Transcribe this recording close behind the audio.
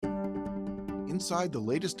inside the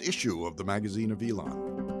latest issue of the magazine of Elon.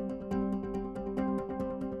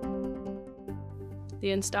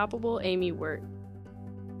 The unstoppable Amy Wert.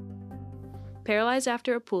 Paralyzed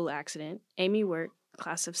after a pool accident, Amy Wert,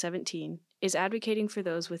 class of 17, is advocating for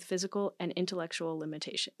those with physical and intellectual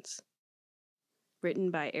limitations. Written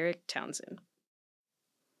by Eric Townsend.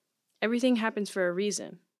 Everything happens for a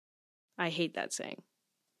reason. I hate that saying.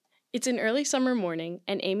 It's an early summer morning,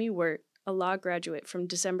 and Amy Wert, a law graduate from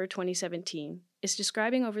December 2017, is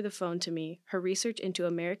describing over the phone to me her research into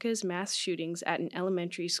America's mass shootings at an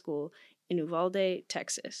elementary school in Uvalde,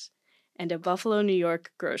 Texas, and a Buffalo, New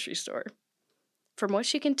York grocery store. From what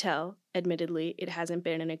she can tell, admittedly, it hasn't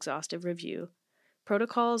been an exhaustive review,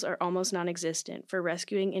 protocols are almost non-existent for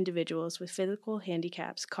rescuing individuals with physical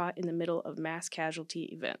handicaps caught in the middle of mass casualty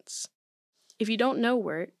events. If you don't know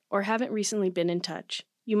Wert, or haven't recently been in touch,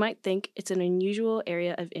 you might think it's an unusual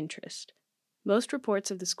area of interest. Most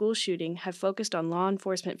reports of the school shooting have focused on law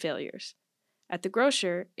enforcement failures. At the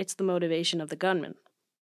grocer, it's the motivation of the gunman.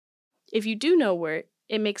 If you do know Wert,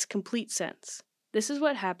 it makes complete sense. This is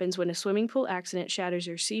what happens when a swimming pool accident shatters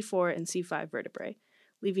your C4 and C5 vertebrae,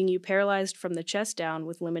 leaving you paralyzed from the chest down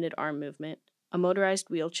with limited arm movement, a motorized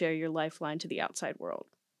wheelchair your lifeline to the outside world.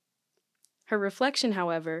 Her reflection,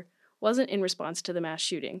 however, wasn't in response to the mass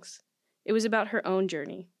shootings. It was about her own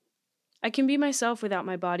journey. I can be myself without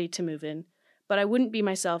my body to move in, but I wouldn't be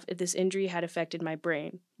myself if this injury had affected my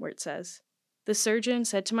brain, Wert says. The surgeon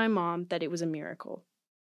said to my mom that it was a miracle.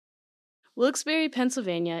 Wilkes-Barre,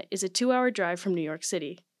 Pennsylvania is a 2-hour drive from New York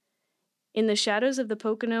City. In the shadows of the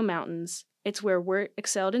Pocono Mountains, it's where Wert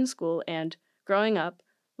excelled in school and, growing up,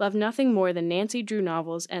 loved nothing more than Nancy Drew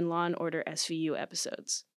novels and Law & Order SVU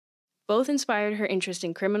episodes. Both inspired her interest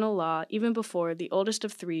in criminal law even before the oldest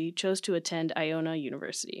of 3 chose to attend Iona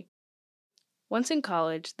University. Once in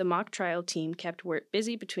college, the mock trial team kept Wert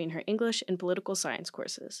busy between her English and political science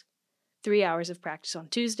courses. 3 hours of practice on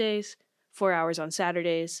Tuesdays, 4 hours on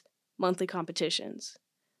Saturdays, monthly competitions.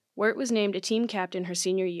 Wert was named a team captain her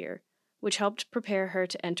senior year, which helped prepare her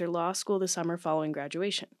to enter law school the summer following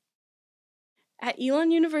graduation. At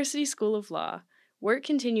Elon University School of Law, Wert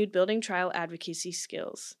continued building trial advocacy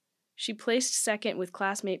skills. She placed second with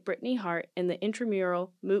classmate Brittany Hart in the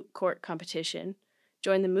intramural moot court competition,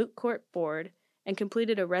 joined the moot court board, and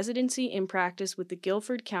completed a residency in practice with the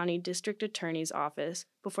Guilford County District Attorney's Office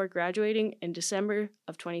before graduating in December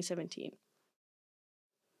of 2017.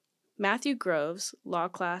 Matthew Groves, law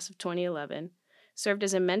class of 2011, served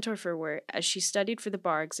as a mentor for Wert as she studied for the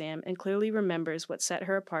bar exam and clearly remembers what set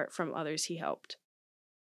her apart from others he helped.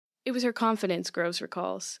 It was her confidence, Groves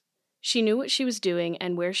recalls. She knew what she was doing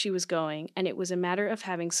and where she was going, and it was a matter of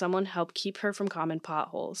having someone help keep her from common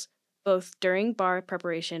potholes, both during bar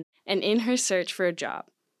preparation and in her search for a job.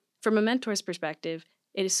 From a mentor's perspective,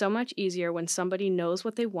 it is so much easier when somebody knows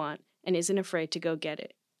what they want and isn't afraid to go get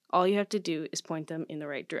it. All you have to do is point them in the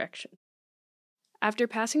right direction. After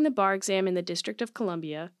passing the bar exam in the District of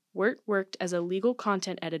Columbia, Wert worked as a legal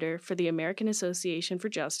content editor for the American Association for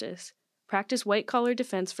Justice, practiced white-collar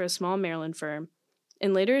defense for a small Maryland firm,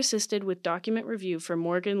 and later assisted with document review for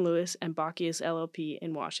Morgan, Lewis, and Bacchius LLP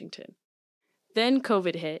in Washington. Then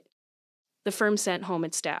COVID hit. The firm sent home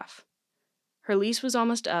its staff. Her lease was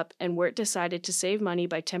almost up, and Wert decided to save money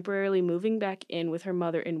by temporarily moving back in with her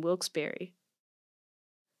mother in Wilkes-Barre.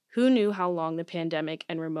 Who knew how long the pandemic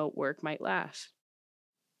and remote work might last?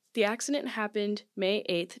 The accident happened May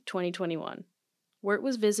 8, 2021. Wert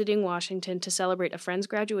was visiting Washington to celebrate a friend's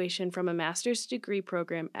graduation from a master's degree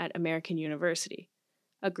program at American University.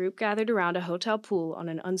 A group gathered around a hotel pool on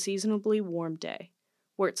an unseasonably warm day.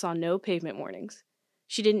 Wert saw no pavement warnings.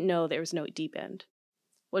 She didn't know there was no deep end.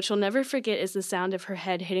 What she'll never forget is the sound of her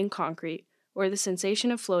head hitting concrete, or the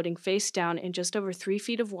sensation of floating face down in just over 3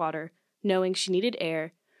 feet of water, knowing she needed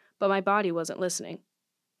air, but my body wasn't listening.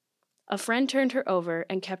 A friend turned her over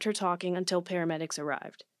and kept her talking until paramedics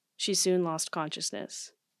arrived. She soon lost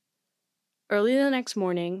consciousness. Early the next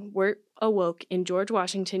morning, Wert awoke in George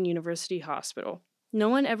Washington University Hospital. No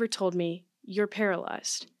one ever told me, "You're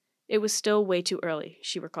paralyzed." It was still way too early,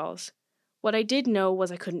 she recalls. What I did know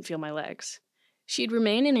was I couldn't feel my legs. She'd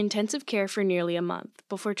remain in intensive care for nearly a month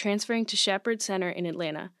before transferring to Shepherd Center in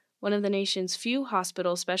Atlanta, one of the nation's few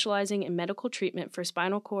hospitals specializing in medical treatment for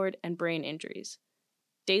spinal cord and brain injuries.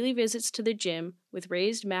 Daily visits to the gym with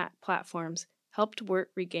raised mat platforms helped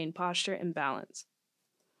Wert regain posture and balance.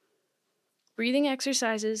 Breathing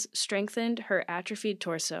exercises strengthened her atrophied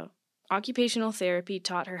torso. Occupational therapy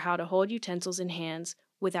taught her how to hold utensils in hands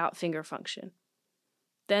without finger function.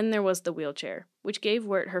 Then there was the wheelchair, which gave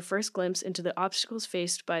Wert her first glimpse into the obstacles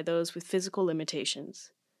faced by those with physical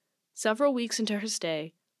limitations. Several weeks into her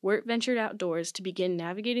stay, Wert ventured outdoors to begin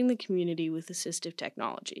navigating the community with assistive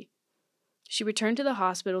technology. She returned to the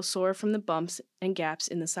hospital sore from the bumps and gaps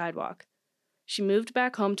in the sidewalk. She moved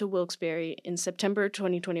back home to Wilkes-Barre in September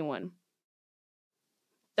 2021.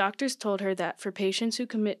 Doctors told her that for patients who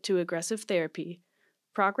commit to aggressive therapy,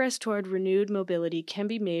 progress toward renewed mobility can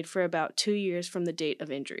be made for about 2 years from the date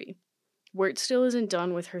of injury. Wert still isn't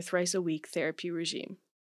done with her thrice-a-week therapy regime.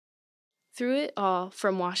 Through it all,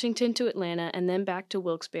 from Washington to Atlanta and then back to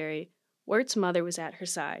Wilkes-Barre, Wert's mother was at her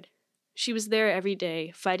side. She was there every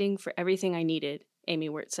day, fighting for everything I needed, Amy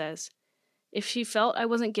Wert says. If she felt I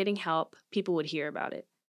wasn't getting help, people would hear about it.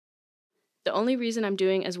 The only reason I'm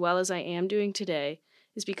doing as well as I am doing today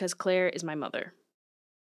is because Claire is my mother.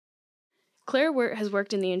 Claire Wert has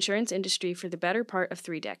worked in the insurance industry for the better part of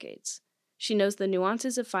 3 decades. She knows the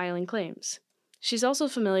nuances of filing claims. She's also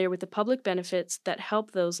familiar with the public benefits that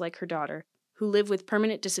help those like her daughter, who live with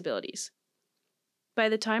permanent disabilities. By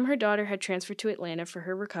the time her daughter had transferred to Atlanta for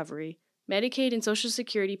her recovery, Medicaid and Social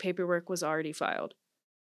Security paperwork was already filed.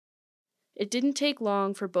 It didn't take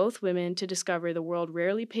long for both women to discover the world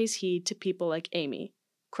rarely pays heed to people like Amy.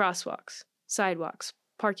 Crosswalks, sidewalks,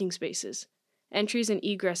 parking spaces, entries and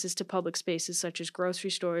egresses to public spaces such as grocery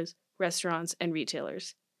stores, restaurants, and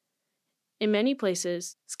retailers. In many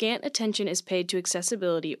places, scant attention is paid to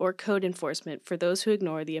accessibility or code enforcement for those who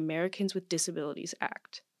ignore the Americans with Disabilities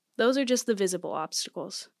Act. Those are just the visible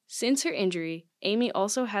obstacles. Since her injury, Amy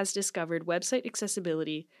also has discovered website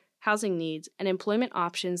accessibility, housing needs, and employment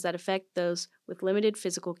options that affect those with limited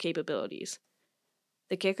physical capabilities.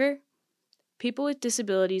 The kicker? People with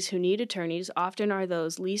disabilities who need attorneys often are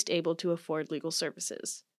those least able to afford legal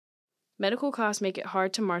services. Medical costs make it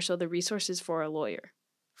hard to marshal the resources for a lawyer.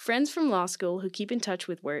 Friends from law school who keep in touch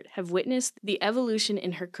with Wert have witnessed the evolution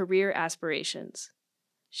in her career aspirations.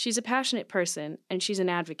 She's a passionate person, and she's an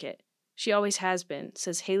advocate. She always has been,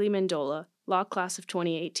 says Haley Mendola, law class of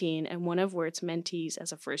 2018 and one of Wert's mentees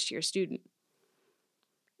as a first-year student.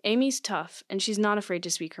 Amy's tough, and she's not afraid to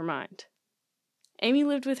speak her mind. Amy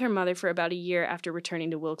lived with her mother for about a year after returning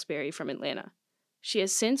to Wilkes-Barre from Atlanta. She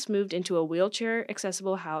has since moved into a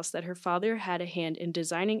wheelchair-accessible house that her father had a hand in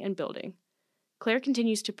designing and building. Claire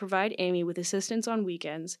continues to provide Amy with assistance on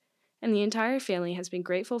weekends, and the entire family has been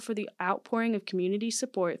grateful for the outpouring of community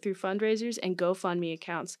support through fundraisers and GoFundMe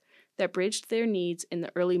accounts that bridged their needs in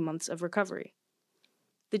the early months of recovery.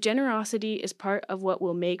 The generosity is part of what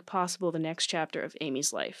will make possible the next chapter of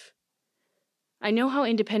Amy's life. I know how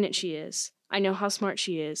independent she is, I know how smart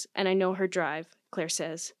she is, and I know her drive, Claire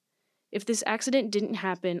says. If this accident didn't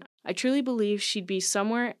happen, I truly believe she'd be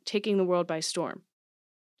somewhere taking the world by storm.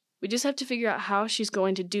 We just have to figure out how she's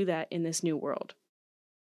going to do that in this new world.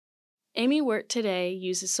 Amy Wert today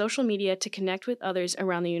uses social media to connect with others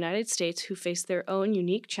around the United States who face their own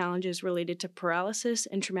unique challenges related to paralysis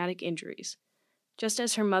and traumatic injuries, just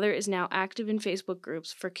as her mother is now active in Facebook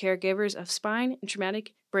groups for caregivers of spine and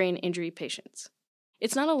traumatic brain injury patients.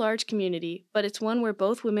 It's not a large community, but it's one where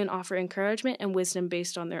both women offer encouragement and wisdom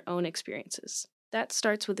based on their own experiences. That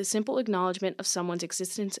starts with a simple acknowledgement of someone's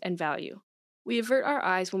existence and value. We avert our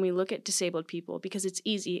eyes when we look at disabled people because it's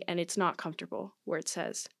easy and it's not comfortable, Wert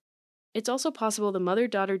says. It's also possible the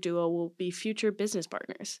mother-daughter duo will be future business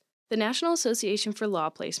partners. The National Association for Law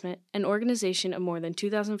Placement, an organization of more than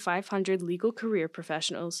 2,500 legal career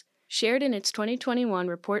professionals, shared in its 2021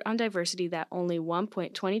 report on diversity that only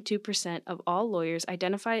 1.22% of all lawyers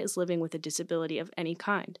identify as living with a disability of any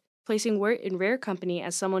kind, placing Wert in rare company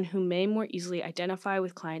as someone who may more easily identify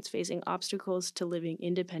with clients facing obstacles to living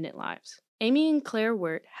independent lives. Amy and Claire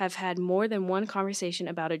Wert have had more than one conversation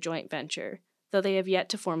about a joint venture, though they have yet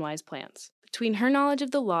to formalize plans. Between her knowledge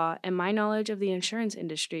of the law and my knowledge of the insurance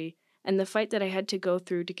industry, and the fight that I had to go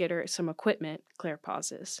through to get her some equipment, Claire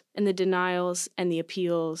pauses, and the denials and the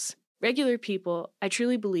appeals, regular people, I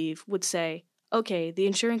truly believe, would say, okay, the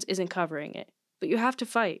insurance isn't covering it, but you have to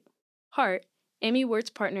fight. Hart, Amy Wert's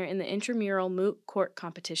partner in the intramural moot court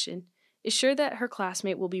competition, is sure that her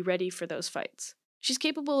classmate will be ready for those fights. She's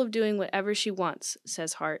capable of doing whatever she wants,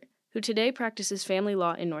 says Hart, who today practices family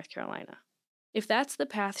law in North Carolina. If that's the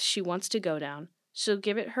path she wants to go down, she'll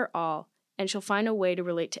give it her all, and she'll find a way to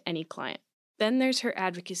relate to any client. Then there's her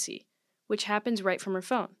advocacy, which happens right from her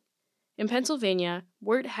phone. In Pennsylvania,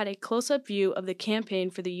 Wert had a close-up view of the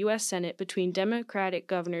campaign for the U.S. Senate between Democratic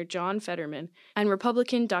Governor John Fetterman and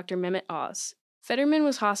Republican Dr. Mehmet Oz. Fetterman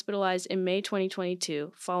was hospitalized in May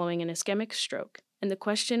 2022 following an ischemic stroke, and the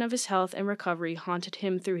question of his health and recovery haunted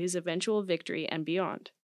him through his eventual victory and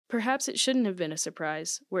beyond. Perhaps it shouldn't have been a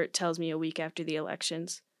surprise, Wert tells me a week after the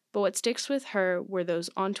elections, but what sticks with her were those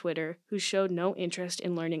on Twitter who showed no interest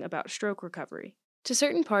in learning about stroke recovery. To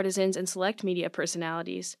certain partisans and select media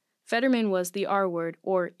personalities, Fetterman was the R word,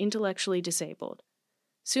 or intellectually disabled.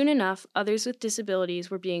 Soon enough, others with disabilities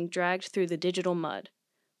were being dragged through the digital mud.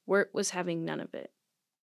 Wert was having none of it.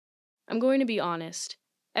 I'm going to be honest.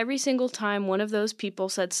 Every single time one of those people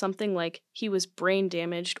said something like he was brain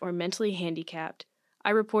damaged or mentally handicapped,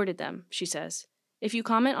 I reported them, she says. If you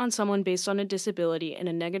comment on someone based on a disability in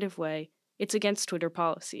a negative way, it's against Twitter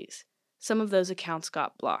policies. Some of those accounts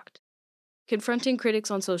got blocked. Confronting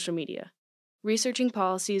critics on social media. Researching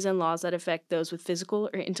policies and laws that affect those with physical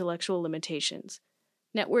or intellectual limitations.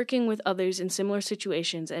 Networking with others in similar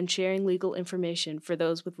situations and sharing legal information for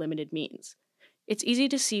those with limited means. It's easy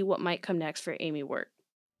to see what might come next for Amy Wert.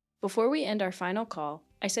 Before we end our final call,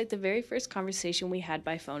 I cite the very first conversation we had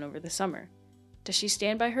by phone over the summer. Does she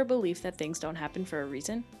stand by her belief that things don't happen for a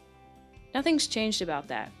reason? Nothing's changed about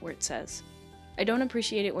that, Wert says. I don't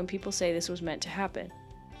appreciate it when people say this was meant to happen.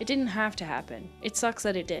 It didn't have to happen. It sucks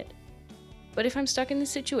that it did. But if I'm stuck in this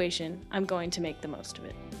situation, I'm going to make the most of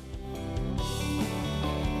it.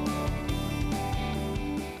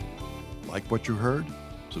 Like what you heard?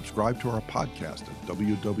 Subscribe to our podcast at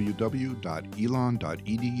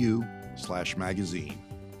www.elon.edu/magazine.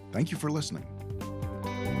 Thank you for listening.